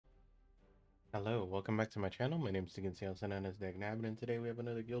Hello, welcome back to my channel. My name is Sales and as Dagnab, and today we have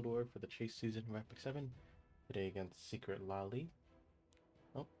another guild war for the chase season of Epic 7. Today against SecretLoli.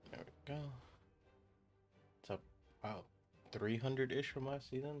 Oh, there we go. It's up about 300-ish from last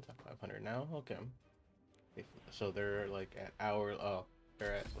season. It's up 500 now. Okay. So they're like at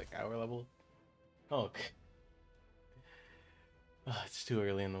they're at like our level. Oh, okay. Oh, it's too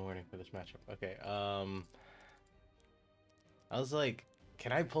early in the morning for this matchup. Okay, I was like,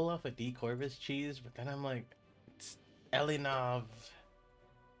 can I pull off a D Corvus cheese? But then I'm like, it's Elinov.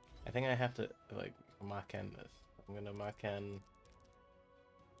 I think I have to like Maken this. I'm gonna Maken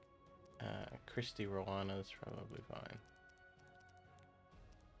Christy Roana's probably fine.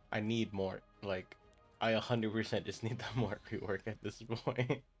 I need more, like I 100% just need the more rework at this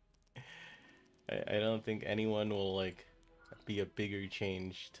point. I don't think anyone will like be a bigger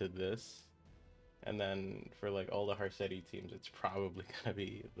change to this. And then for like all the Harsetti teams, it's probably gonna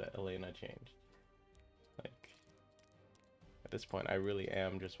be the Elena change. Like at this point, I really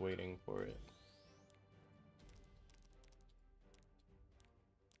am just waiting for it.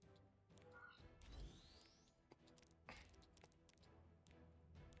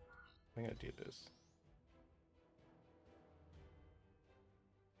 I'm gonna do this.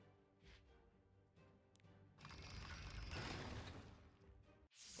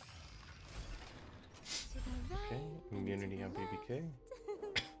 Okay, immunity on BBK.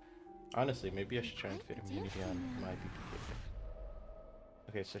 Honestly, maybe I should try and fit immunity on my BBK.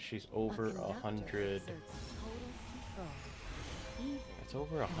 Okay, so she's over 100. It's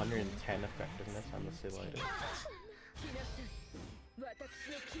over 110 effectiveness on the Silytus.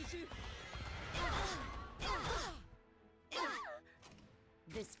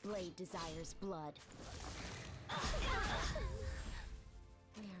 This blade desires blood.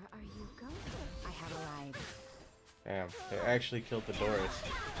 Where are you going? I have arrived. Damn, they actually killed the Doris.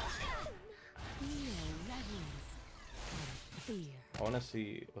 I want to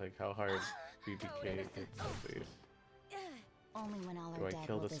see like how hard BBK hits these. Only when all Do are I dead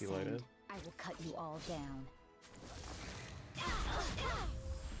kill will the this Silytus? end. I will cut you all down. No,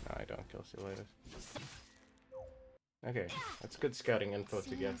 I don't kill Silytus. Okay, that's good scouting info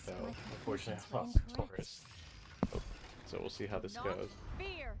to get though. Unfortunately, I lost Taurus. Oh, so we'll see how this goes.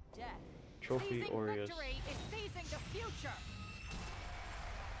 Fear death. Trophy Aureus. Is seizing the future.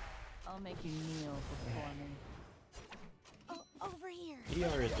 I'll make you kneel before me. Oh, over here.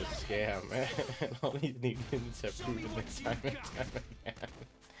 ER is a scam, man. All these mutants have proven it time and time again.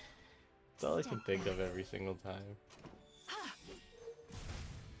 That's all I can think of every single time.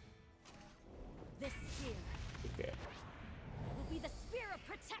 This spear Okay. will be the spear of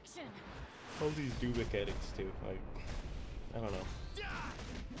protection. All these do mechanics too, like, I don't know.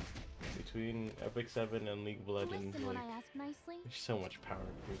 Between Epic 7 and League of Legends, Listen like, when I ask nicely. there's so much power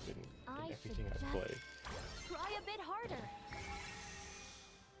creep in everything I play. Try a bit harder.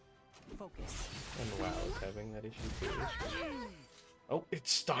 Focus. And WoW is having that issue too. Oh,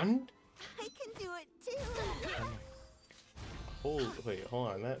 it's stunned? I can do it too. Wait,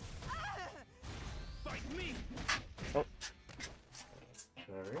 hold on, that... Fight me! Oh.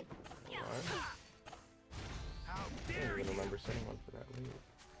 Sorry. Hold on. How I dare don't even you! remember setting one for that lead.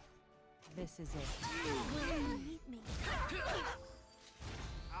 This is it. Meet me.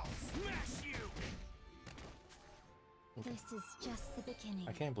 I'll smash you! This is just the beginning.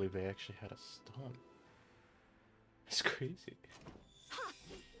 I can't believe they actually had a stun. It's crazy.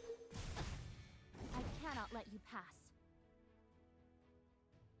 I cannot let you pass.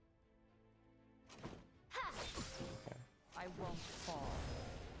 Okay. I won't fall.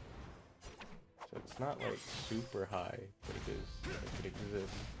 So it's not like super high, but it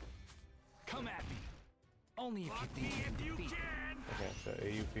exists. Come at me! Only if you think you can defeat me. Okay, so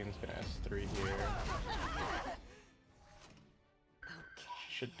AU Fiend's gonna S3 here. Okay.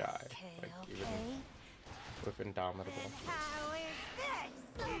 Should die. Like, even with Indomitable. How is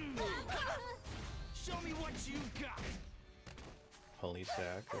this? Show me what you got! Holy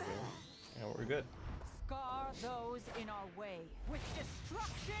sack, okay. Yeah, we're good. Scar those in our way with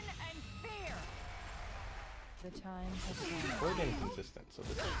destruction and fear. The time has come. We're inconsistent, so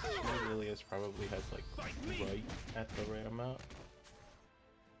this really is probably has like right at the right amount.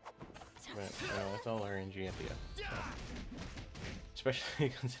 But it's all RNG at the end. So. Especially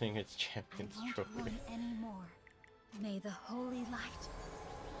considering it's Champions I won't Trophy. run anymore. May the holy light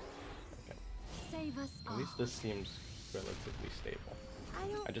Okay. save us all. At least this seems relatively stable.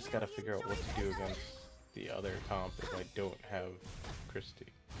 don't I just gotta really figure out what enjoy to do this. against the other comp if I don't have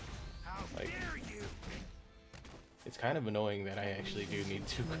Christy. How Like- dare you! It's kind of annoying that I actually do need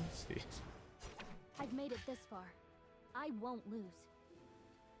two Christies. I've made it this far. I won't lose.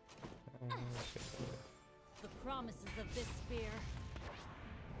 The promises of this spear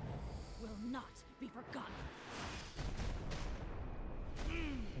will not be forgotten.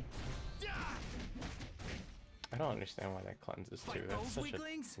 I don't understand why that cleanses too. Fight That's those such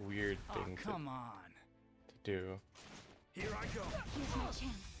weaklings? a weird Oh, thing come on. to do. Here I go. Here's my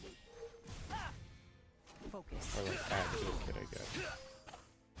chance. Focus. Or like add to the kid, I guess.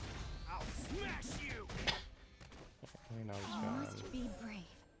 I'll smash you. I know he's You gone. must be brave.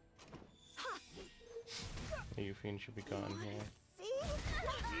 Euphine should be gone here. See?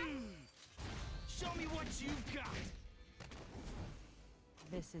 Show me what you got.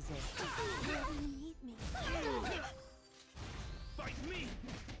 This is it. Where do you need me? Fight me.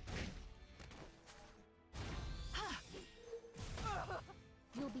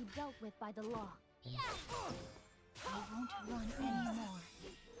 You'll be dealt with by the law. I won't run anymore.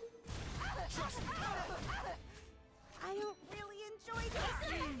 Trust me. I don't really enjoy this.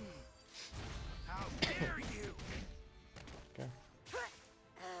 How dare you? Okay.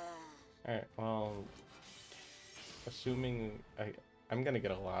 Alright, well, assuming I'm gonna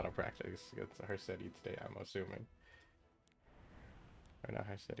get a lot of practice against Harsetti today, I'm assuming. Or not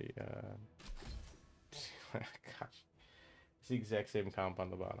Harsetti, gosh. It's the exact same comp on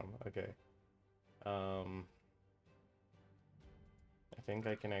the bottom. Okay. I think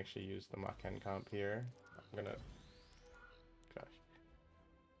I can actually use the Maken comp here. I'm gonna... Gosh.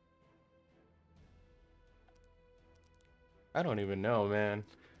 I don't even know, man.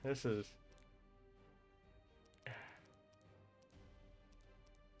 This is...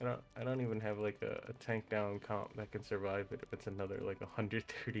 I don't even have like a tank down comp that can survive it if it's another like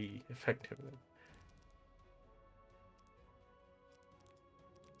 130 effectiveness.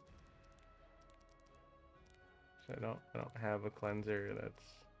 So I don't have a cleanser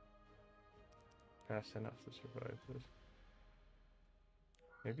that's fast enough to survive this.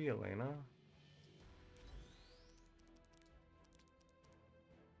 Maybe Elena?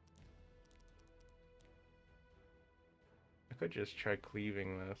 I could just try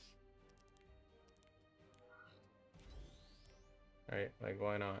cleaving this. Right, like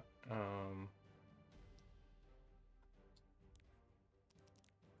why not?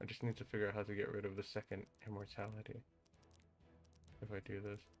 I just need to figure out how to get rid of the second immortality. If I do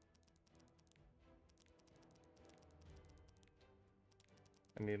this.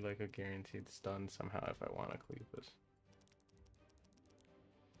 I need like a guaranteed stun somehow if I want to cleave this.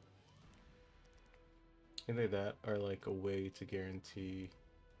 Either that or like a way to guarantee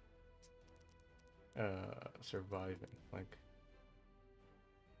surviving. Like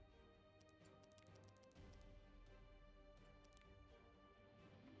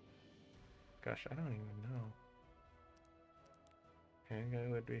gosh, I don't even know.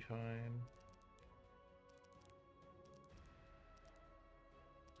 Handgun would be fine.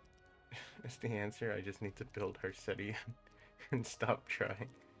 Is the answer? I just need to build Harsetti and stop trying.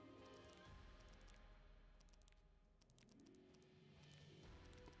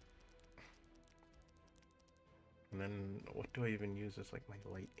 And then what do I even use as like my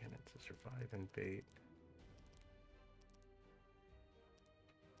light unit to survive and bait?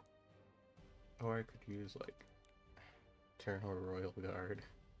 Or I could use like Eternal Royal Guard.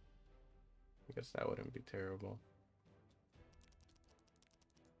 I guess that wouldn't be terrible.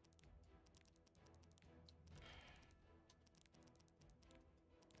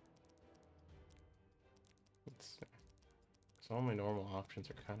 Let's see. So all my normal options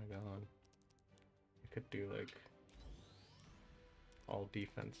are kind of gone. I could do like all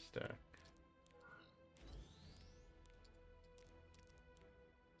defense stack.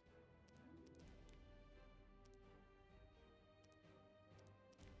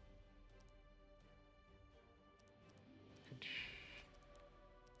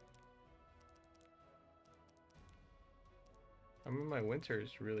 I mean, my winter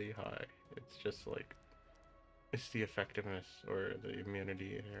is really high. It's just like, it's the effectiveness or the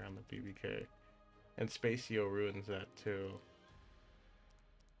immunity here on the BBK. And Spacio ruins that too.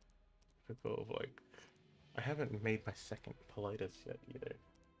 Typical of like, I haven't made my second Politis yet either.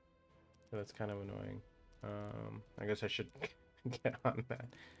 So that's kind of annoying. I guess I should get on that.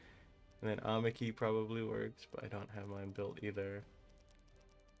 And then Amiki probably works, but I don't have mine built either.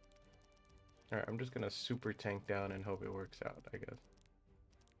 Alright, I'm just gonna super tank down and hope it works out, I guess.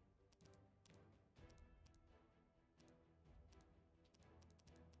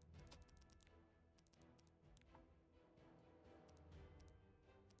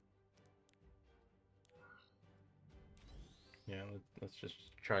 Yeah, let's just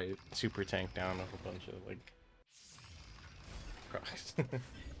try super tank down with a bunch of, like, procs.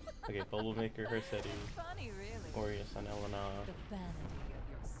 Okay, Bubble Maker, Harsetti, Funny, really. Aureus on Elena. The vanity of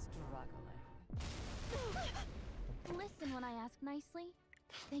your struggling. ask nicely?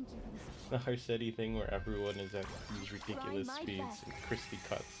 Thank you for the The support. Harsetti thing where everyone is at these ridiculous my speeds best. and Christy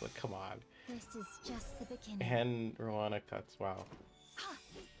cuts. Like, come on. This is just the beginning. And Rowana cuts. Wow.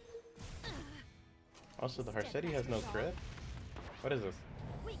 Also, the Harsetti has no crit? What is this?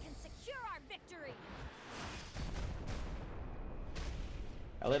 We can secure our victory.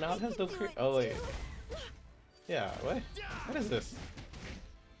 Elenod has no crit? Oh, wait. Yeah, what? What is this?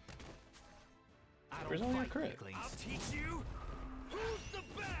 I don't Where's all your fight crit? weaklings. I'll teach you who's the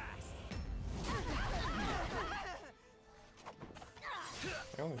best.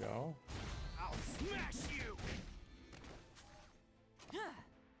 There we go. I'll smash you.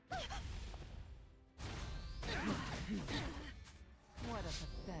 What a And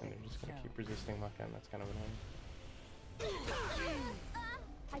pathetic I'm just gonna show. keep resisting Makan. That's kind of annoying.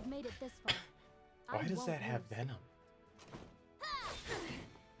 I've made it this far. Why I does won't that have lose. venom?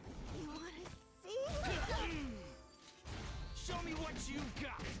 You wanna see? Show me what you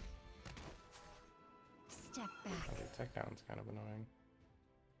got. Step back. Okay, tech down's kind of annoying.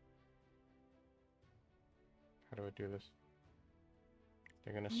 How do I do this?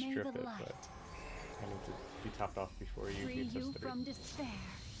 They're gonna May strip the it, light but I need to be topped off before you free get you this through. from despair.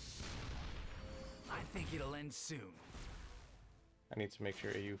 I think it'll end soon. I need to make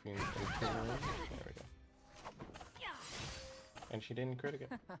sure AU Fiend's in. There we go. And she didn't crit again.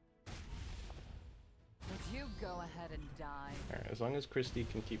 Would you go ahead and die? Alright, as long as Christy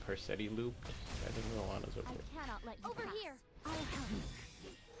can keep her SETI looped, I think Rowan's okay. I cannot let you over pass. Here. I'll help.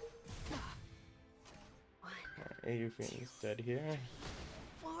 Alright, AU Fiend's dead here.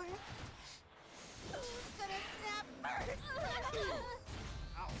 4. Who's gonna snap first?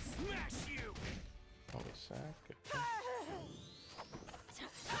 I'll smash you. Holy sack. Okay.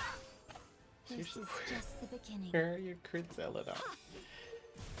 This Seriously, is just the beginning. where are your crits, Elenod?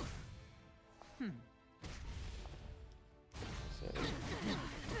 So,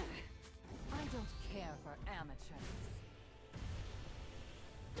 I don't care for amateurs.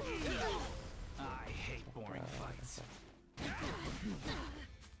 I hate boring fights.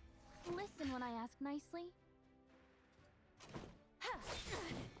 Listen when I ask nicely.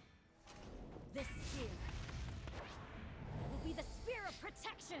 This spear will be the spear of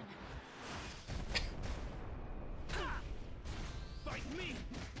protection. Fight me.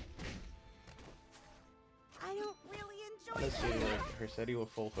 I don't really enjoy honestly, like, her SETI with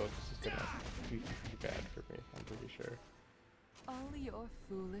full focus is gonna be bad for me, I'm pretty sure. All your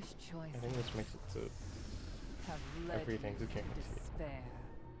foolish I choices think this makes it so have led everything you who can't to see. despair.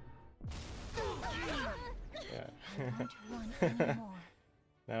 I won't run anymore.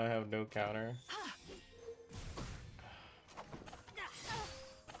 Now I have no counter.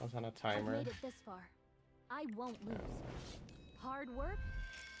 I was on a I've timer. made it this far. I won't lose. Hard work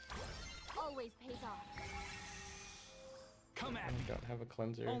always pays off. Come I at me. don't have a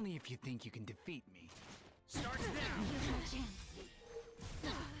cleanser. Only if you think you can defeat me. Starts now. Here's my chance.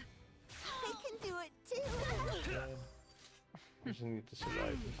 I can do it too. I just need to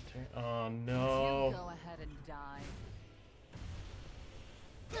survive this turn. Oh You no! go ahead and die.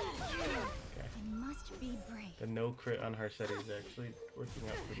 I must be brave. The no crit on Harsetti is actually working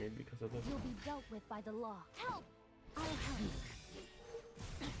out for me because of this. You'll be dealt with by the law. Help! I'll help.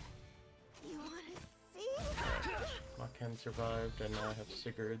 You wanna see? Makan survived and now I have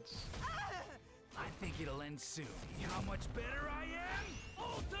Sigurd's. I think it'll end soon. See how much better I am?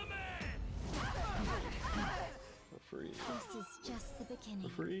 Ultimate! We're free. This is just the beginning. We're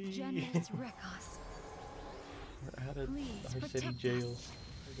free. Generous Rekos. We're out of Please Harsetti protect jail. us.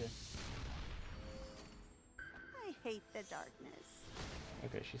 Okay. I hate the darkness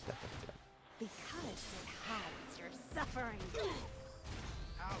Okay, she's definitely dead. because it hides your suffering.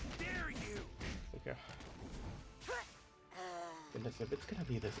 How dare you! Okay. Goodness, if it's gonna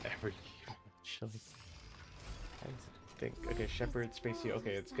be this every match, like, I think. Okay, Shepherd, Spacey.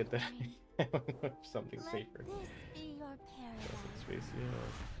 Okay, it's good that I have something safer. Let this be your paradise. Spacey.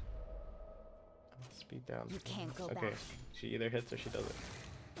 Speed down. You can't go Okay, back. she either hits or she doesn't.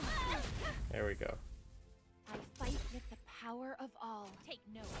 There we go. I fight with the power of all. Take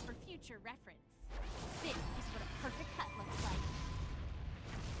note for future reference. This is what a perfect cut looks like.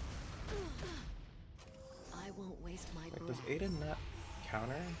 I won't waste my Like, breath does Aiden not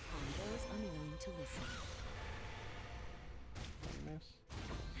counter? on those unwilling to listen. Did I miss?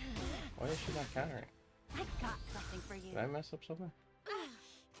 Why is she not countering? I got something for you. Did I mess up somewhere?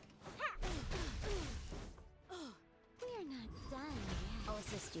 We're not done yet. I'll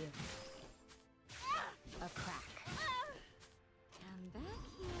assist you. A crack. Come back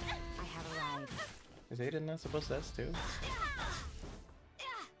here. I have arrived. Is Aiden not supposed to S2?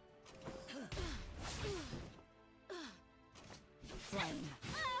 flame.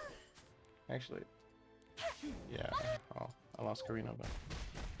 Actually, yeah. Oh, I lost Karina, but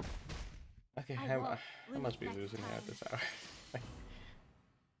okay. I must be losing it at this hour.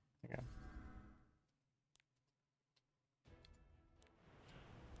 Okay.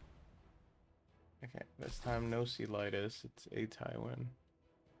 Okay, this time no Lightus, it's a Tywin.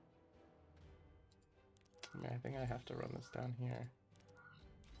 I mean, I think I have to run this down here.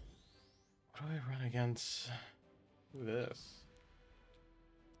 What do I run against this?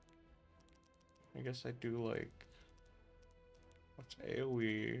 I guess I do like... What's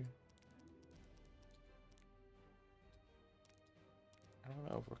AoE? I don't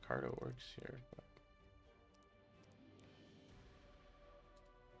know if Ricardo works here, but...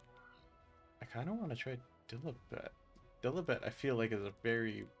 I kind of want to try Dilibet. Dilibet I feel like is a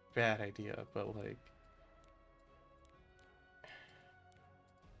very bad idea, but like...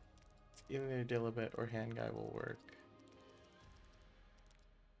 Either Dilibet or Hand Guy will work.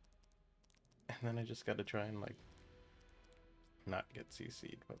 And then I just gotta try and like... not get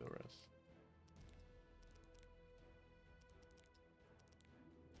CC'd by the rest.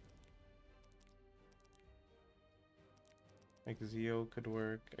 Like Zeo could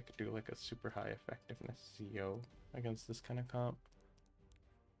work. I could do like a super high effectiveness Zeo against this kind of comp.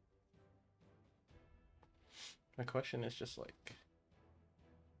 My question is just like,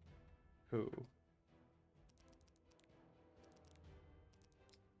 who?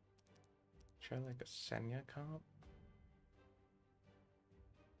 Try like a Senya comp?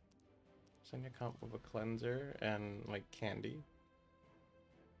 Senya comp with a cleanser and like candy.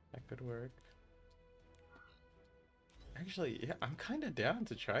 That could work. Actually, yeah, I'm kind of down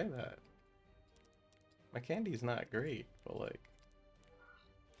to try that. My candy's not great, but like,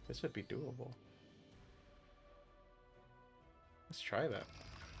 this would be doable. Let's try that.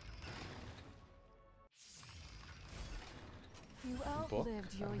 You Book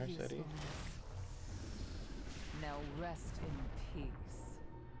outlived your on her usefulness. city. Now rest in peace.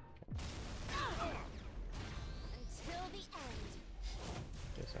 Until the end.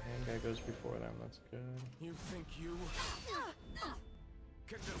 Guess a hand guy goes before them, that's good. You think you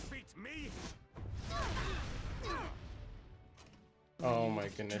can defeat me? Oh my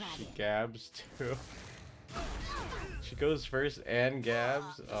goodness, she gabs too. She goes first and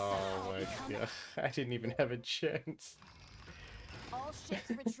gabs? Oh my god, I didn't even have a chance. All ships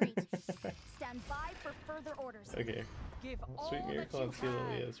retreat. Stand by for further orders. Okay. Give Sweet all Miracle that and you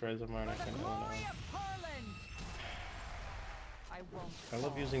Celia have is Rise of Monarch for the and glory Illinois. of Harlan. I won't. I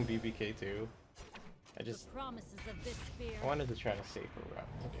love fall. using BBK too. I just The promises of this spear I wanted to try to safer route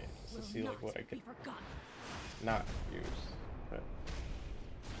today, just to will see like not what I could be forgotten. not use. But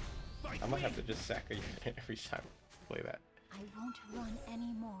I might have to just sack a unit every time I play that. I won't run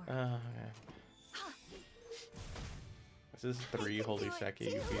anymore. Oh man. This is 3 holy Sake UP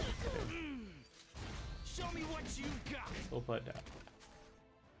today. Show me what you got. We'll put that.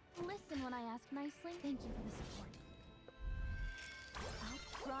 Listen when I ask nicely. Thank you for the support. I'll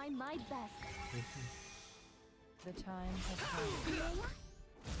try my best. The time has come.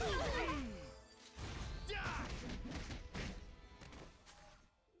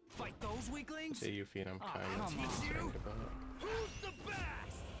 Fight those weaklings? Say Yuffie and I'm kind of come on. concerned about it. Who's the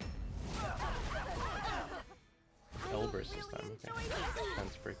best? Elbrus this time, okay.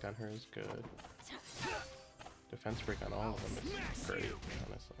 Defense break on her is good. Defense break on all of them is great,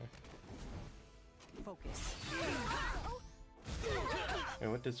 honestly. Focus. Wait,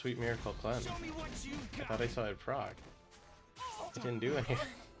 what did Sweet Miracle cleanse? Show me what you I got. thought I saw it frog. It didn't do anything.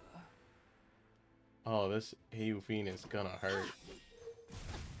 Oh, this Hayufine is gonna hurt.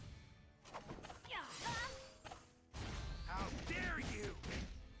 How dare you?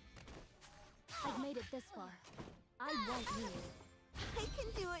 I've made it this far. I won't lose. I can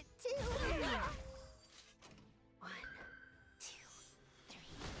do it too. 1, 2, 3,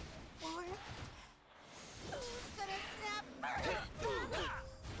 4. Who's gonna snap first?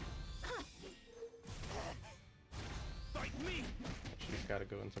 Fight me. She's gotta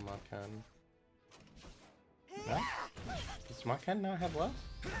go into Makan. No? Does Makan not have less?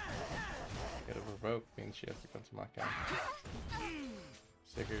 Get a revoke means she has to go into Makan.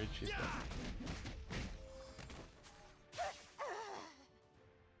 Sigurd, she's dead.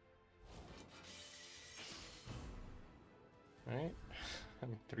 Alright. I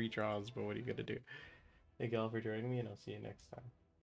mean, 3 draws, but what are you gonna do? Thank you all for joining me, and I'll see you next time.